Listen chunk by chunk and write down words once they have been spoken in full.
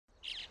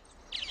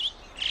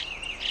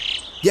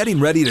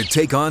Getting ready to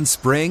take on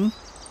spring?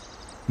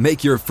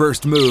 Make your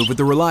first move with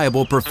the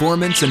reliable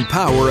performance and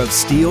power of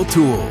Steel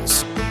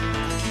tools.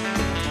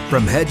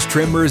 From hedge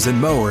trimmers and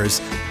mowers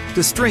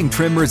to string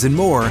trimmers and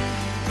more,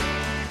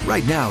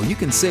 right now you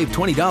can save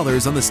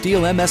 $20 on the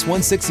Steel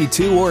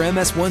MS-162 or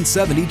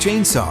MS-170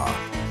 chainsaw.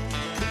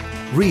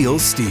 Real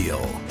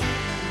Steel.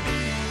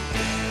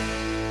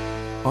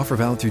 Offer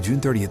valid through June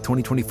 30th,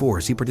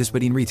 2024. See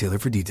participating retailer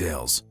for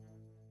details.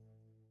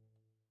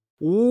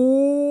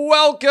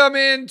 Welcome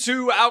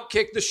into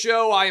Outkick the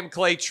Show. I am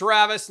Clay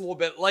Travis, a little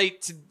bit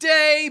late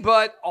today,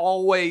 but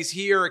always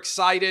here,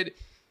 excited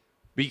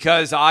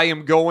because I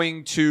am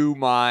going to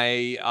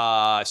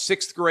my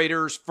sixth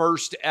graders'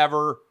 first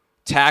ever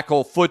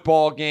tackle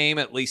football game,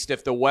 at least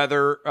if the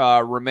weather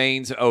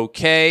remains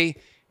okay.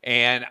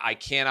 And I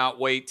cannot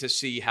wait to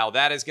see how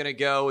that is going to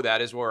go.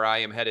 That is where I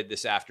am headed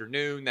this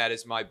afternoon. That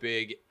is my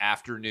big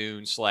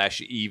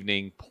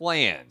afternoon/evening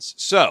plans.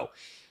 So,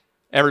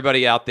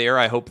 everybody out there,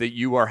 I hope that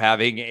you are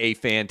having a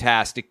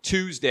fantastic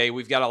Tuesday.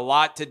 We've got a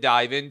lot to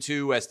dive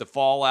into as the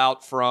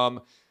fallout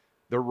from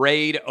the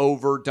raid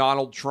over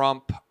Donald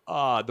Trump,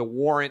 the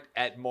warrant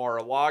at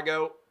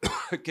Mar-a-Lago,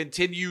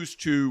 continues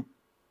to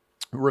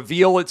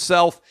reveal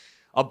itself.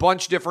 A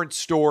bunch of different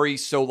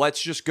stories, so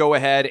let's just go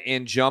ahead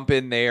and jump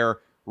in there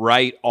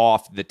right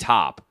off the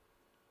top.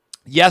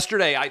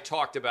 Yesterday, I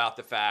talked about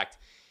the fact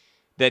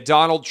that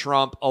Donald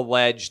Trump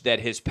alleged that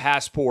his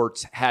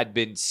passports had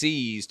been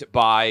seized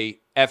by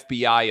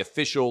FBI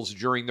officials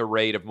during the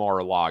raid of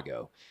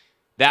Mar-a-Lago.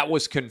 That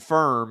was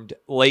confirmed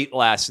late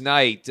last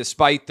night,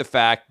 despite the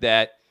fact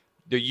that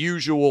the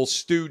usual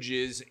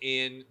stooges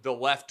in the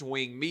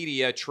left-wing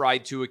media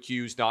tried to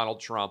accuse Donald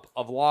Trump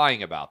of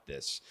lying about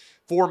this.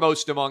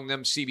 Foremost among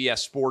them,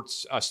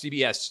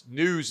 CBS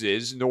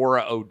News'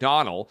 Norah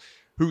O'Donnell,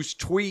 whose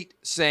tweet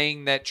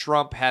saying that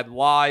Trump had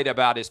lied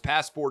about his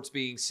passports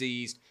being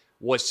seized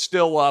was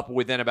still up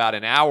within about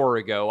an hour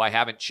ago. I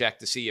haven't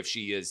checked to see if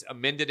she has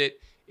amended it,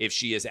 if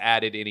she has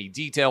added any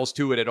details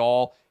to it at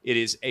all. It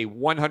is a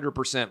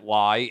 100%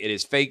 lie. It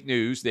is fake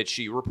news that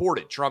she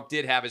reported. Trump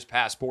did have his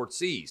passport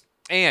seized.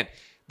 And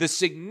the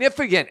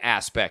significant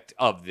aspect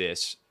of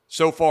this,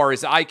 so far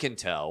as I can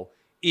tell,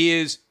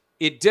 is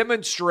it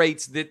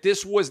demonstrates that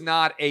this was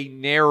not a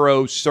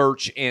narrow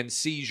search and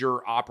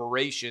seizure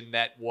operation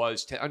that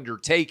was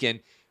undertaken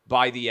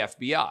by the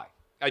FBI.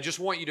 I just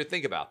want you to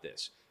think about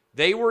this.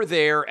 They were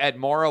there at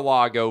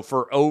Mar-a-Lago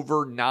for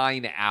over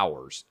 9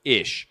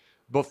 hours-ish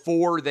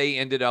before they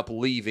ended up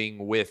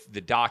leaving with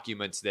the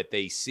documents that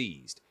they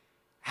seized.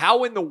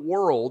 How in the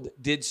world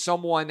did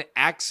someone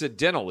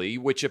accidentally,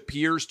 which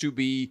appears to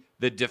be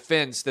the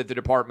defense that the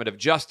Department of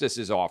Justice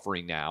is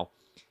offering now,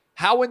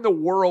 how in the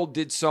world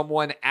did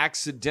someone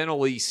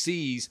accidentally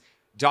seize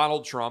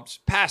Donald Trump's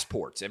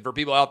passports? And for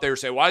people out there who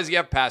say, why does he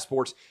have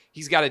passports?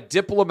 He's got a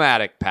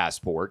diplomatic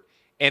passport,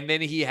 and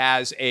then he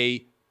has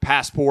a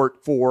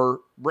passport for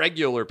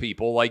regular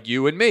people like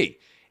you and me.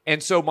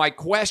 And so my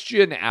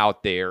question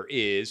out there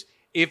is,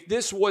 if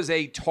this was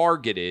a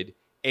targeted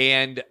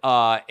and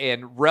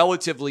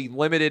relatively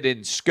limited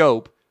in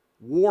scope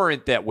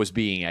warrant that was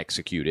being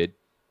executed,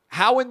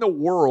 how in the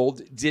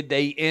world did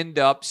they end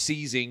up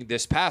seizing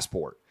this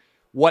passport?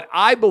 What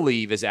I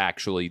believe is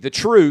actually the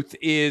truth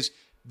is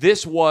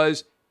this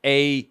was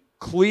a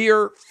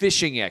clear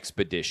fishing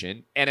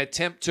expedition, an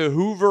attempt to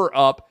hoover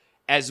up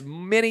as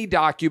many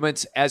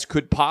documents as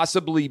could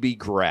possibly be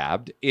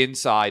grabbed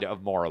inside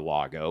of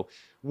Mar-a-Lago,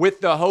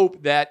 with the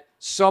hope that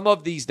some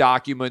of these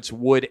documents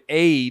would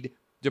aid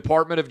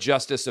Department of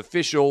Justice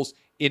officials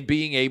in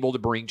being able to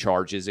bring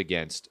charges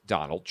against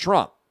Donald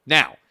Trump.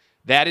 Now,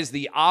 that is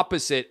the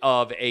opposite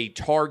of a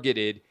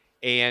targeted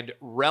and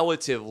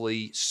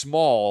relatively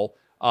small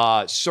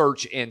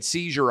search and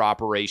seizure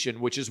operation,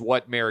 which is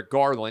what Merrick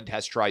Garland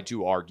has tried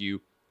to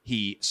argue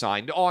he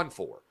signed on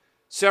for.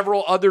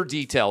 Several other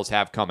details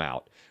have come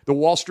out. The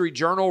Wall Street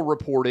Journal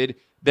reported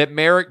that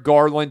Merrick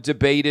Garland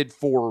debated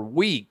for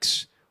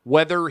weeks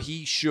whether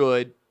he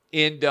should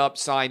end up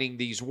signing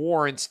these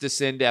warrants to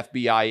send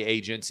FBI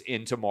agents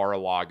into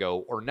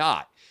Mar-a-Lago or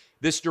not.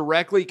 This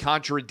directly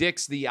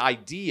contradicts the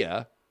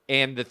idea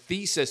and the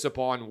thesis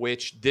upon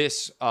which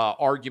this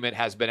argument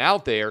has been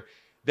out there,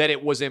 that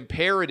it was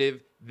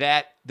imperative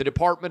that the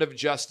Department of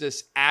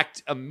Justice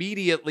act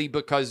immediately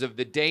because of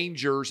the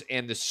dangers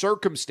and the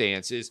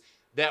circumstances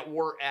that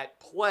were at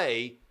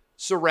play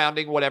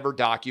surrounding whatever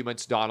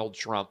documents Donald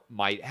Trump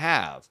might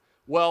have.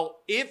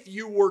 Well, if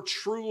you were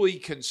truly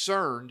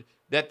concerned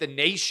that the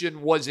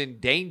nation was in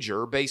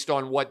danger based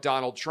on what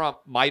Donald Trump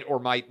might or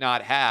might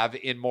not have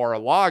in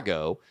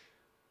Mar-a-Lago,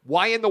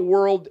 why in the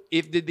world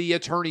did the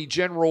Attorney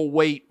General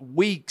wait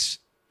weeks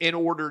in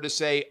order to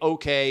say,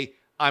 okay,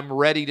 I'm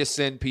ready to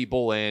send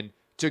people in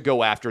to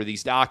go after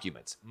these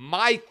documents?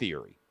 My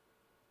theory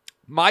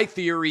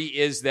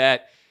is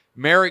that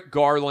Merrick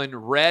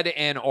Garland read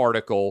an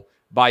article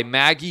by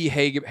Maggie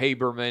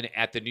Haberman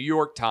at the New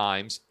York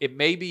Times. It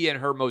may be in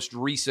her most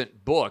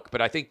recent book,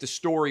 but I think the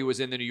story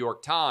was in the New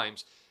York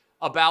Times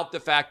about the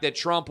fact that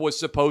Trump was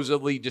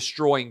supposedly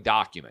destroying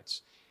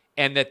documents.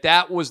 and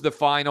that was the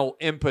final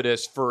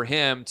impetus for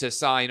him to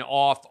sign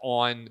off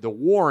on the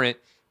warrant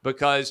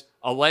because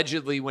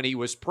allegedly when he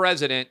was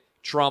president,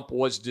 Trump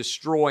was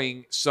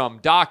destroying some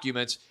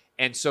documents.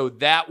 And so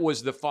that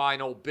was the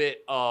final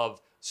bit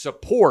of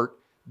support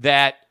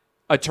that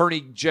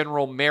Attorney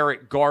General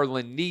Merrick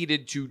Garland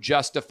needed to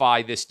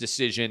justify this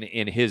decision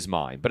in his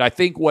mind. But I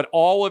think what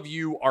all of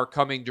you are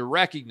coming to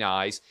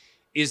recognize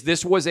is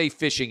this was a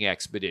fishing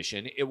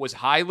expedition. It was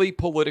highly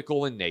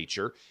political in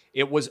nature.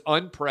 It was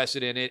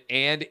unprecedented,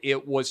 and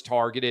it was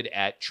targeted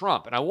at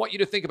Trump. And I want you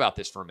to think about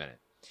this for a minute.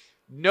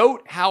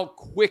 Note how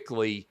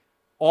quickly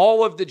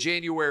all of the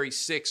January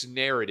 6th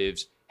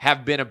narratives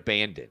have been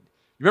abandoned.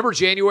 Remember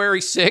January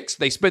 6th?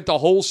 They spent the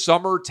whole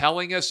summer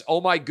telling us, oh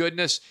my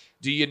goodness,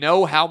 do you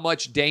know how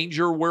much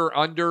danger we're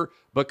under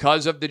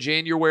because of the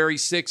January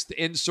 6th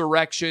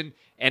insurrection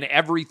and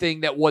everything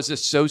that was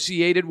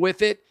associated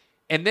with it?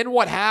 And then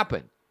what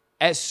happened?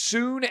 As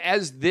soon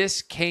as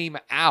this came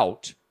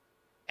out,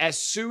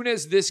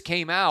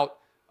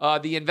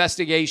 the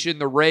investigation,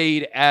 the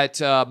raid at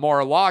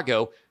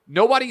Mar-a-Lago,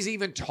 nobody's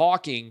even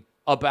talking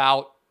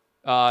about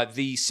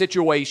the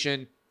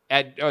situation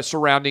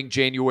surrounding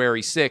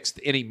January 6th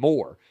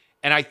anymore.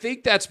 And I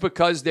think that's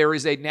because there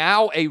is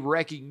now a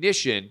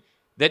recognition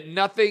that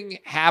nothing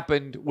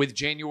happened with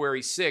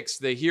January 6th,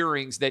 the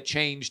hearings that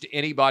changed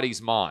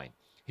anybody's mind.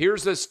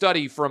 Here's a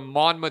study from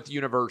Monmouth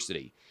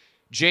University.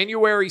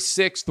 January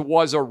 6th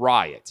was a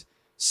riot.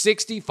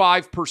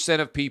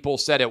 65% of people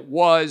said it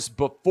was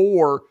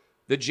before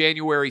the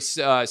January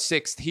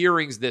 6th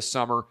hearings this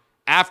summer.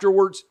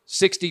 Afterwards,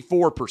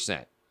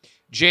 64%.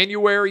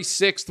 January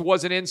 6th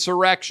was an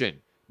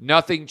insurrection.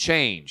 Nothing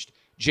changed.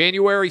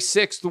 January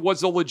 6th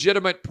was a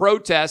legitimate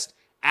protest.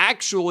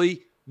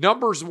 Actually,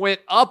 numbers went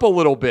up a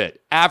little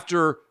bit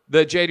after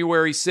the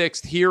January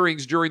 6th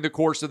hearings during the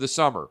course of the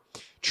summer.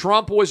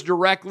 Trump was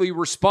directly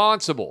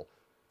responsible.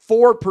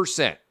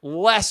 4%,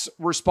 less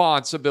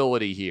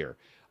responsibility here.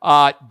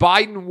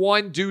 Biden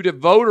won due to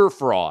voter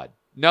fraud.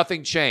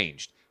 Nothing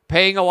changed.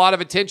 Paying a lot of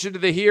attention to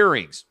the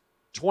hearings.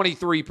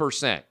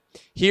 23%.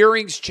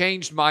 Hearings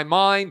changed my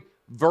mind.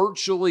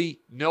 Virtually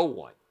no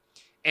one.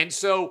 And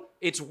so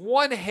it's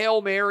one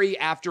Hail Mary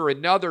after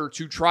another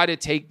to try to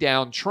take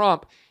down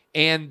Trump.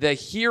 And the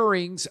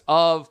hearings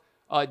of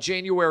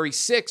January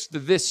 6th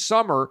this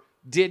summer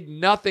did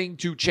nothing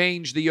to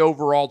change the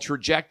overall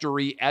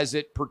trajectory as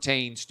it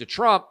pertains to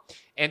Trump.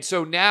 And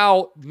so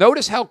now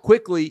notice how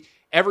quickly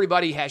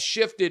everybody has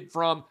shifted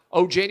from,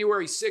 oh,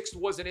 January 6th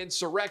was an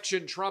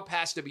insurrection, Trump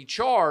has to be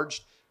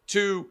charged,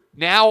 to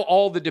now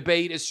all the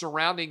debate is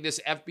surrounding this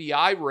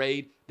FBI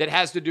raid that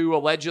has to do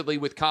allegedly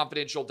with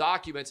confidential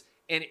documents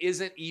and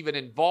isn't even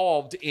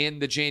involved in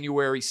the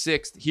January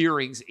 6th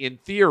hearings in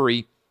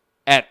theory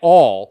at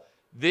all.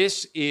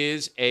 This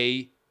is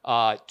a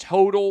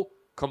total,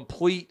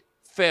 complete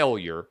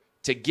failure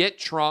to get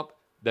Trump.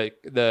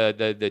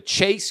 The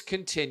chase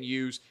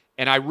continues,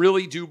 and I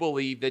really do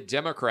believe that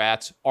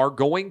Democrats are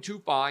going to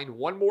find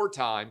one more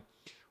time.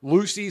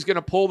 Lucy's going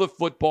to pull the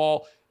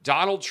football.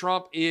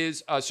 Democrats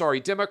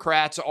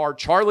are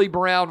Charlie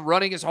Brown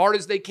running as hard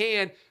as they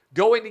can,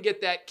 going to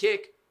get that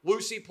kick.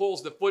 Lucy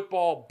pulls the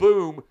football,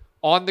 boom,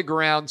 on the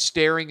ground,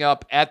 staring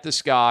up at the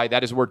sky.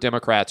 That is where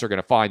Democrats are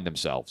going to find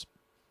themselves.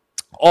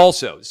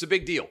 Also, it's a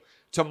big deal.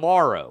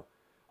 Tomorrow,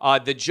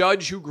 the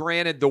judge who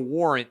granted the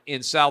warrant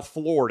in South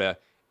Florida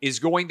is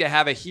going to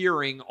have a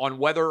hearing on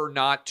whether or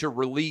not to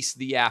release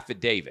the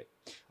affidavit.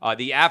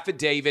 The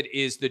affidavit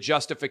is the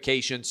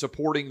justification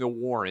supporting the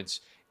warrants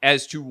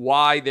as to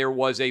why there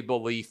was a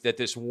belief that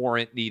this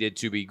warrant needed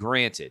to be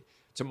granted.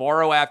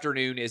 Tomorrow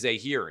afternoon is a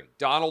hearing.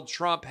 Donald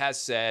Trump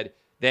has said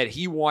that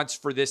he wants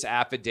for this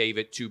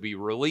affidavit to be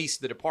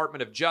released. The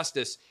Department of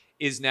Justice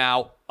is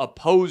now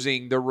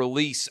opposing the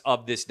release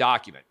of this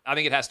document. I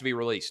think it has to be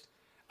released.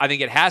 I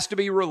think it has to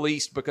be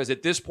released because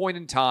at this point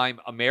in time,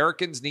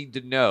 Americans need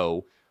to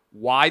know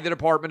why the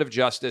Department of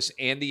Justice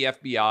and the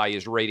FBI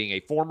is raiding a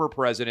former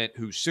president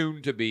who's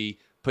soon to be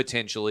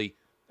potentially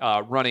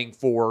running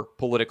for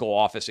political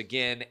office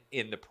again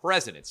in the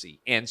presidency.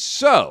 And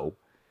so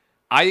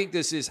I think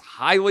this is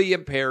highly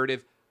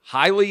imperative,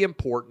 highly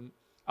important,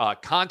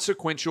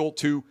 consequential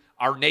to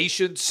our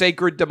nation's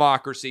sacred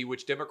democracy,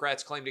 which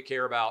Democrats claim to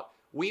care about.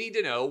 We need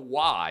to know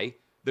why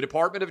the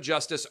Department of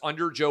Justice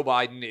under Joe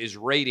Biden is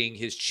raiding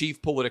his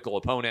chief political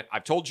opponent.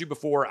 I've told you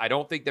before, I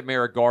don't think that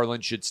Merrick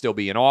Garland should still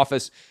be in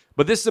office,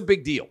 but this is a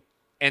big deal.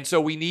 And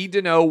so we need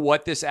to know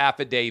what this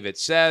affidavit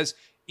says,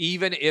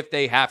 even if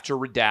they have to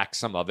redact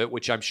some of it,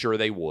 which I'm sure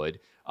they would,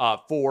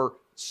 for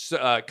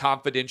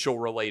confidential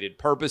related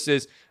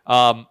purposes.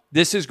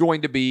 This is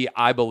going to be,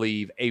 I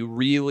believe, a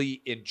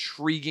really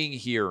intriguing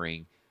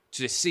hearing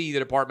to see the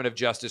Department of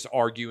Justice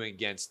arguing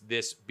against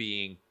this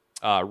being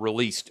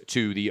released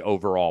to the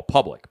overall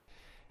public.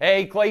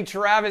 Hey, Clay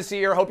Travis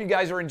here. Hope you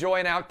guys are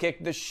enjoying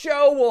Outkick the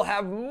show. We'll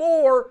have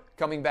more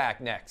coming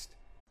back next.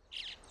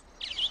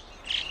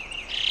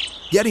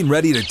 Getting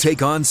ready to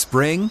take on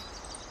spring?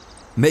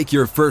 Make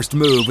your first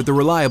move with the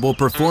reliable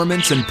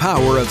performance and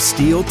power of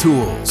Steel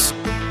tools.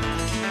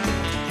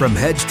 From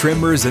hedge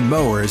trimmers and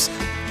mowers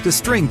to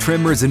string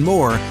trimmers and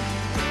more,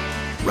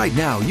 right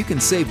now you can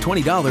save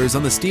 $20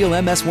 on the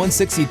Stihl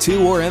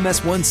MS-162 or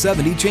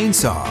MS-170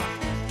 chainsaw.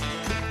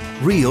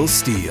 Real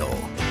Stihl.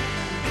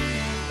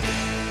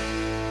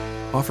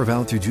 Offer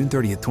valid through June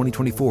 30th,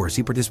 2024.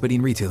 See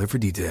participating retailer for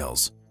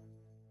details.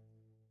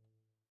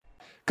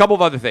 Couple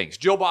of other things.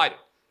 Jill Biden.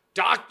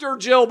 Dr.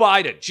 Jill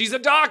Biden. She's a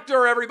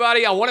doctor,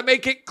 everybody. I want to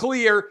make it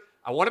clear.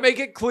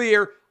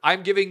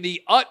 I'm giving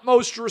the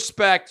utmost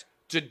respect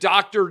to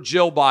Dr.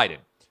 Jill Biden.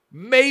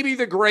 Maybe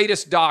the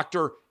greatest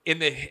doctor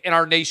in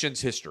our nation's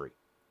history.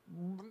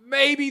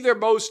 Maybe the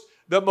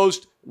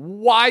most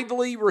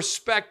widely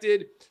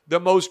respected, the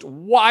most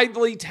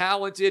widely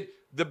talented,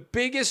 the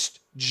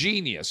biggest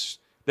genius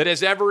that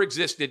has ever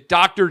existed,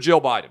 Dr.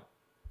 Jill Biden.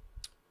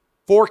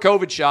 4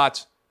 COVID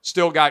shots,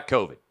 still got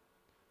COVID.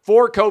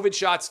 4 COVID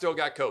shots, still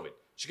got COVID.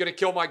 She's going to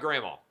kill my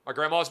grandma. My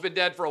grandma's been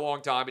dead for a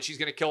long time, but she's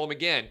going to kill him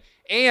again.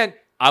 And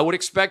I would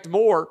expect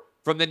more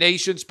from the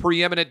nation's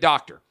preeminent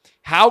doctor.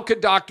 How could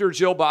Dr.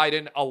 Jill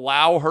Biden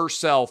allow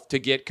herself to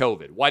get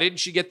COVID? Why didn't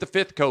she get the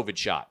 5th COVID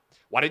shot?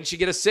 Why didn't she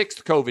get a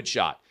 6th COVID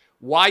shot?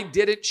 Why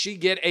didn't she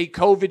get a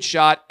COVID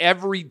shot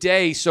every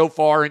day so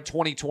far in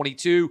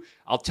 2022?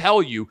 I'll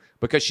tell you,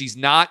 because she's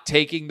not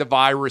taking the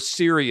virus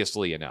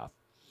seriously enough.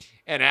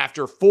 And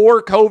after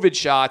 4 COVID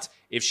shots,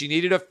 if she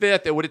needed a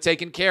 5th, it would have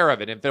taken care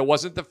of it. If it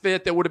wasn't the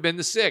 5th, it would have been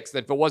the 6th.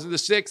 If it wasn't the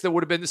 6th, it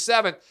would have been the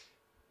 7th.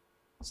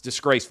 It's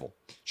disgraceful.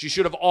 She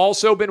should have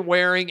also been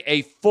wearing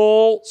a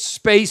full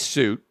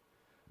spacesuit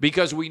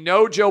because we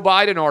know Joe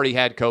Biden already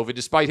had COVID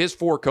despite his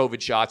 4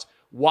 COVID shots.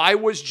 Why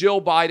was Jill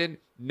Biden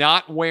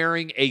not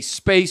wearing a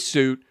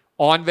spacesuit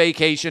on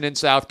vacation in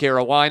South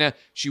Carolina?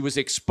 She was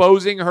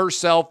exposing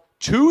herself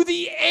to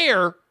the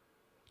air,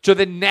 to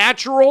the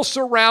natural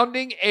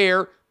surrounding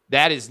air.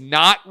 That is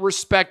not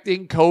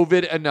respecting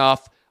COVID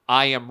enough.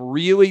 I am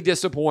really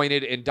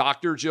disappointed in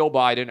Dr. Jill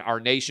Biden, our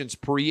nation's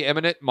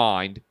preeminent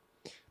mind,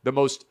 the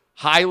most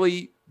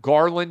highly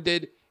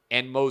garlanded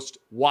and most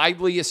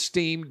widely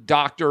esteemed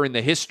doctor in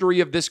the history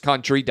of this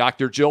country,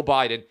 Dr. Jill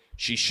Biden.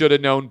 She should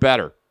have known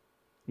better.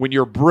 When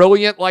you're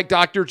brilliant like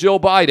Dr. Jill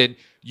Biden,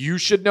 you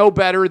should know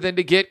better than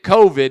to get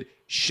COVID.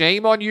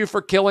 Shame on you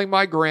for killing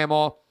my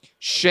grandma.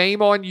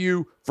 Shame on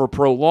you for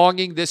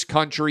prolonging this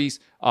country's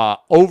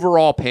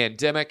overall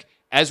pandemic.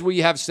 As we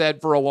have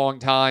said for a long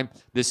time,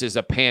 this is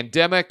a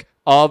pandemic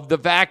of the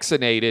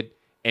vaccinated,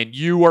 and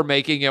you are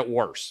making it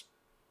worse.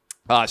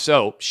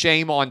 So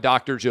shame on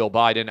Dr. Jill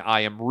Biden. I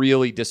am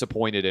really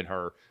disappointed in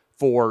her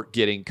for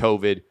getting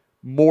COVID.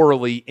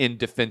 Morally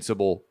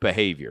indefensible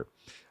behavior.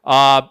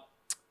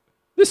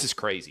 This is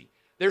crazy.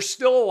 There's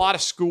still a lot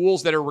of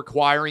schools that are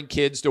requiring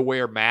kids to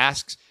wear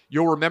masks.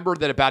 You'll remember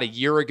that about a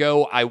year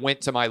ago, I went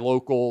to my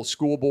local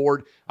school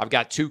board. I've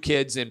got 2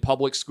 kids in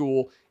public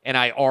school, and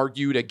I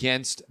argued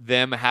against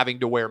them having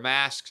to wear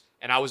masks,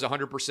 and I was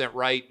 100%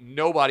 right.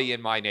 Nobody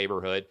in my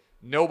neighborhood,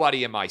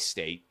 nobody in my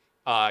state,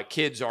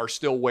 kids are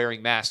still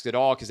wearing masks at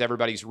all because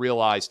everybody's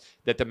realized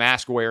that the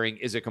mask wearing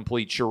is a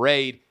complete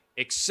charade,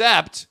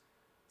 except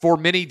for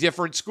many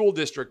different school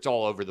districts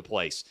all over the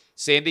place.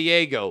 San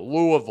Diego,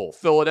 Louisville,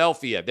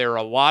 Philadelphia. There are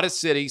a lot of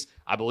cities,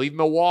 I believe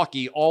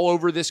Milwaukee, all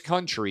over this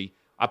country.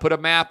 I put a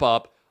map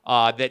up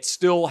that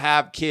still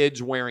have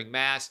kids wearing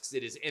masks.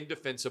 It is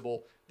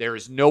indefensible. There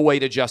is no way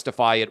to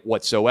justify it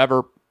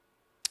whatsoever.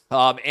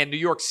 And New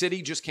York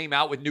City just came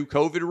out with new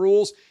COVID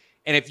rules.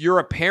 And if you're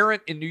a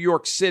parent in New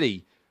York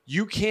City,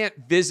 you can't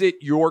visit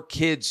your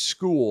kid's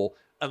school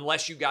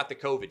unless you got the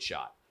COVID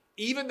shot.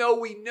 Even though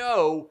we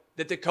know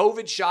that the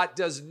COVID shot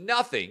does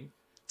nothing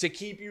to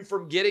keep you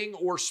from getting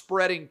or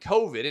spreading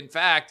COVID. In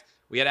fact,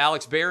 we had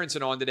Alex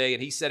Berenson on today,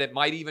 and he said it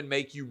might even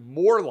make you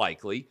more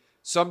likely.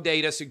 Some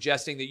data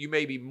suggesting that you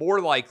may be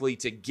more likely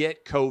to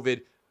get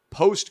COVID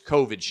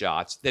post-COVID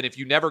shots than if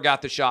you never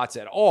got the shots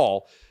at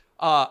all.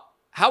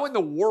 How in the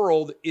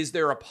world is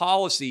there a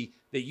policy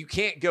that you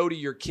can't go to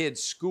your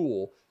kid's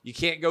school, you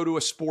can't go to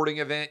a sporting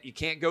event, you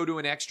can't go to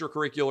an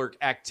extracurricular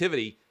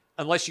activity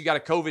unless you got a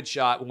COVID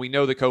shot, when we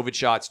know the COVID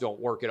shots don't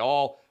work at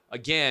all?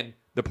 Again,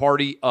 the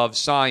party of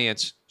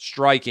science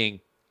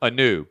striking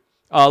anew.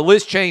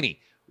 Liz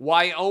Cheney.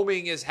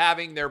 Wyoming is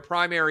having their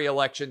primary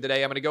election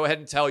today. I'm going to go ahead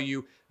and tell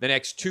you the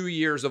next 2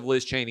 years of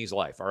Liz Cheney's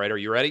life. All right, are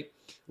you ready?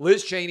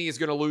 Liz Cheney is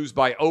going to lose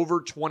by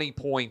over 20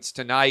 points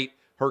tonight.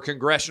 Her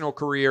congressional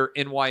career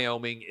in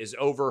Wyoming is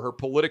over. Her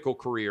political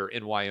career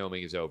in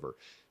Wyoming is over.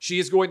 She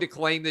is going to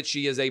claim that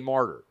she is a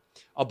martyr.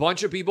 A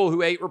bunch of people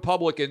who hate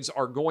Republicans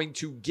are going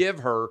to give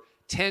her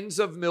tens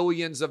of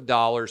millions of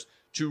dollars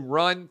to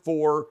run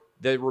for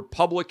the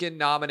Republican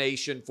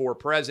nomination for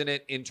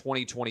president in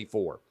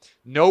 2024.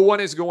 No one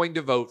is going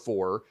to vote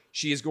for her.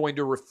 She is going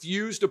to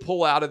refuse to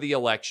pull out of the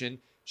election.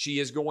 She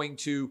is going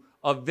to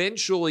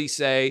eventually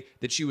say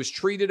that she was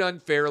treated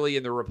unfairly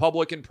in the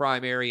Republican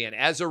primary, and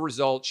as a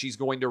result, she's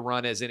going to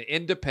run as an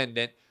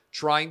independent,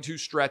 trying to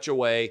stretch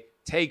away,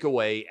 take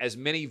away as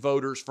many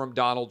voters from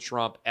Donald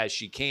Trump as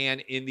she can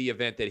in the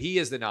event that he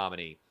is the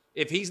nominee.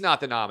 If he's not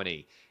the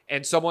nominee,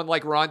 and someone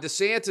like Ron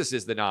DeSantis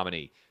is the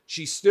nominee,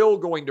 she's still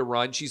going to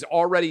run. She's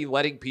already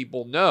letting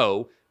people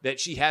know that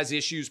she has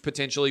issues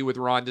potentially with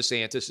Ron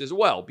DeSantis as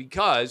well,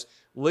 because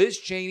Liz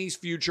Cheney's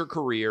future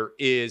career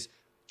is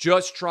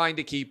just trying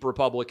to keep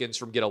Republicans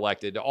from getting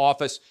elected to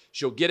office.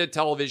 She'll get a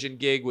television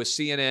gig with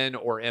CNN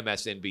or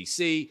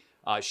MSNBC.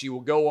 She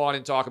will go on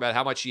and talk about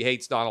how much she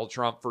hates Donald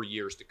Trump for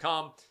years to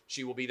come.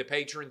 She will be the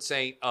patron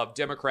saint of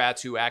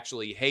Democrats who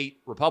actually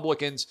hate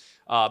Republicans,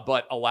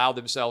 but allow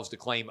themselves to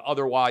claim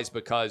otherwise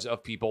because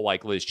of people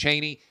like Liz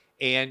Cheney.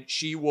 And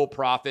she will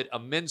profit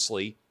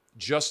immensely,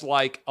 just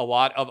like a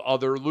lot of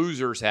other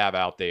losers have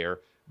out there,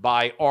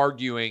 by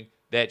arguing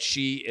that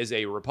she is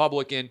a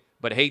Republican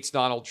but hates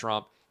Donald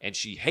Trump, and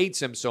she hates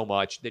him so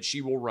much that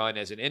she will run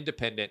as an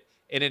independent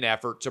in an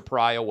effort to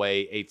pry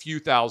away a few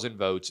thousand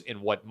votes in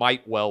what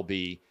might well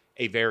be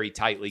a very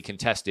tightly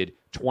contested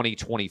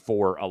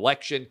 2024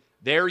 election.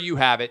 There you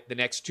have it, the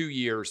next 2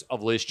 years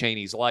of Liz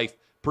Cheney's life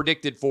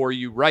predicted for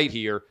you right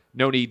here.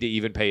 No need to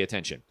even pay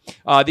attention.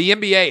 The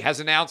NBA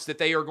has announced that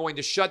they are going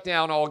to shut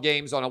down all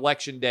games on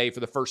Election Day for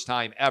the first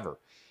time ever.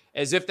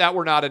 As if that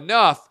were not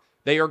enough,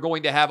 they are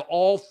going to have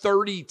all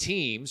 30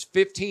 teams,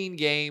 15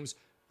 games,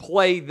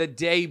 play the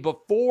day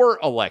before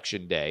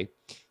Election Day,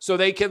 so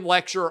they can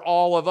lecture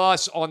all of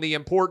us on the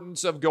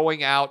importance of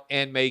going out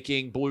and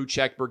making Blue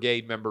Check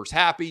Brigade members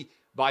happy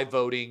by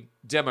voting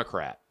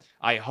Democrat.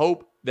 I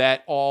hope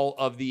that all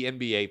of the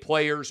NBA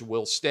players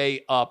will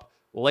stay up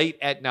late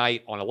at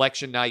night on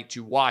election night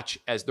to watch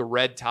as the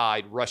red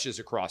tide rushes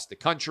across the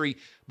country.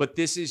 But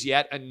this is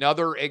yet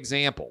another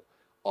example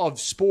of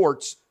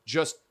sports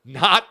just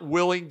not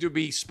willing to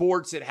be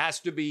sports. It has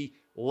to be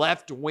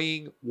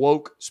left-wing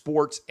woke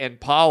sports and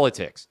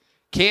politics.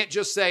 Can't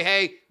just say,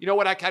 hey, you know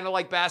what, I kind of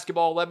like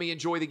basketball, let me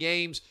enjoy the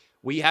games.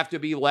 We have to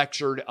be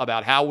lectured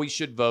about how we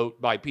should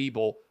vote by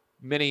people,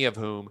 many of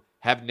whom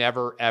have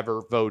never,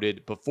 ever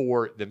voted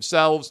before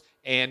themselves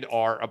and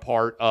are a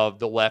part of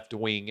the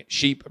left-wing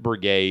sheep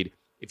brigade.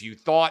 If you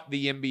thought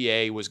the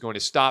NBA was going to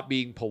stop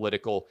being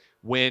political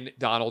when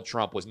Donald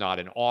Trump was not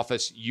in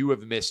office, you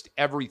have missed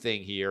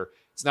everything here.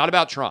 It's not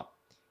about Trump.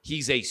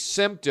 He's a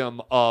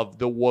symptom of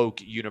the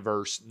woke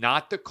universe,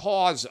 not the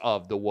cause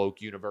of the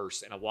woke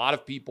universe. And a lot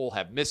of people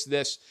have missed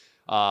this.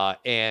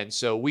 And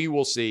so we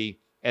will see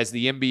as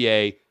the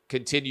NBA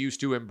continues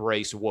to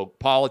embrace woke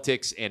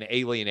politics and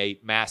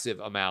alienate massive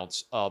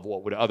amounts of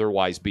what would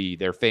otherwise be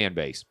their fan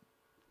base.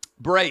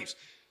 Braves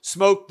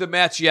smoked the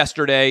Mets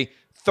yesterday,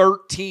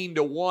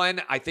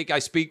 13-1. I think I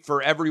speak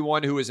for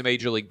everyone who is a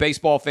Major League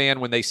Baseball fan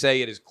when they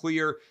say it is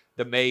clear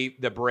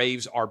the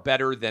Braves are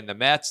better than the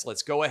Mets.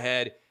 Let's go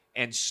ahead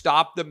and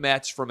stop the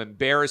Mets from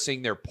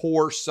embarrassing their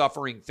poor,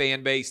 suffering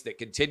fan base that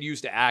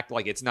continues to act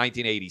like it's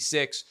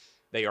 1986.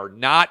 They are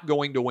not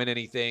going to win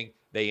anything.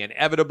 They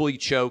inevitably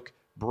choke.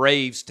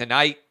 Braves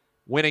tonight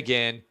win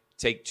again,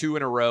 take 2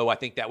 in a row. I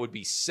think that would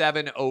be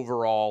 7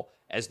 overall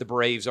as the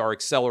Braves are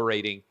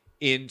accelerating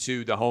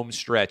into the home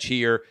stretch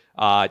here.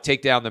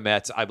 Take down the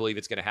Mets. I believe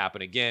it's going to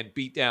happen again.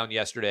 Beat down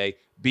yesterday,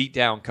 beat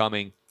down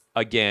coming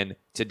again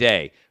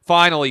today.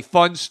 Finally,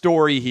 fun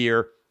story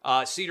here.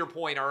 Cedar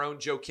Point, our own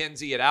Joe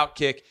Kinsey at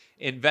Outkick,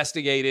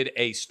 investigated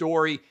a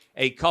story.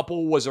 A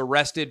couple was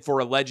arrested for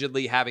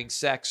allegedly having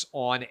sex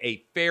on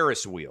a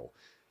Ferris wheel.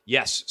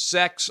 Yes,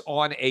 sex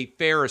on a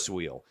Ferris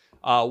wheel.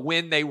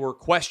 When they were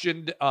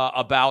questioned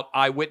about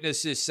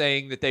eyewitnesses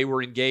saying that they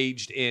were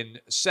engaged in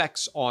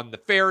sex on the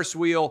Ferris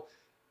wheel,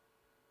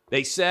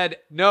 they said,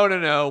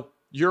 no,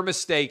 you're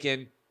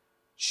mistaken.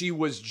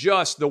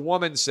 The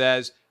woman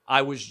says,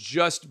 I was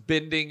just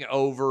bending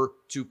over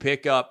to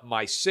pick up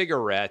my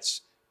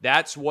cigarettes.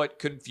 That's what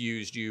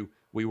confused you.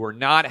 We were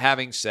not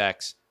having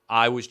sex.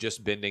 I was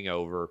just bending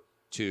over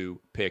to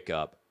pick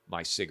up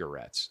my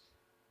cigarettes.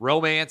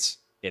 Romance,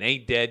 it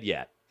ain't dead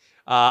yet.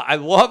 I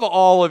love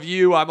all of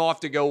you. I'm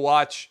off to go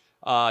watch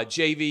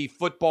JV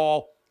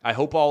football. I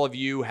hope all of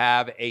you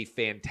have a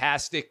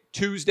fantastic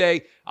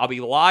Tuesday. I'll be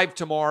live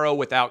tomorrow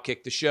with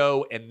Outkick the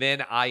Show, and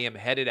then I am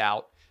headed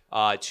out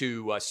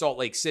to Salt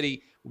Lake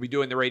City. We'll be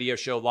doing the radio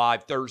show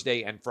live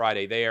Thursday and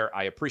Friday there.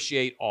 I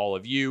appreciate all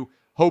of you.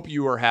 Hope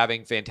you are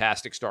having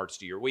fantastic starts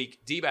to your week.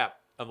 DBAP,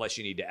 unless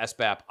you need to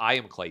SBAP. I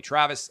am Clay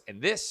Travis,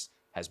 and this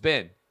has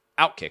been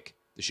Outkick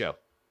the Show.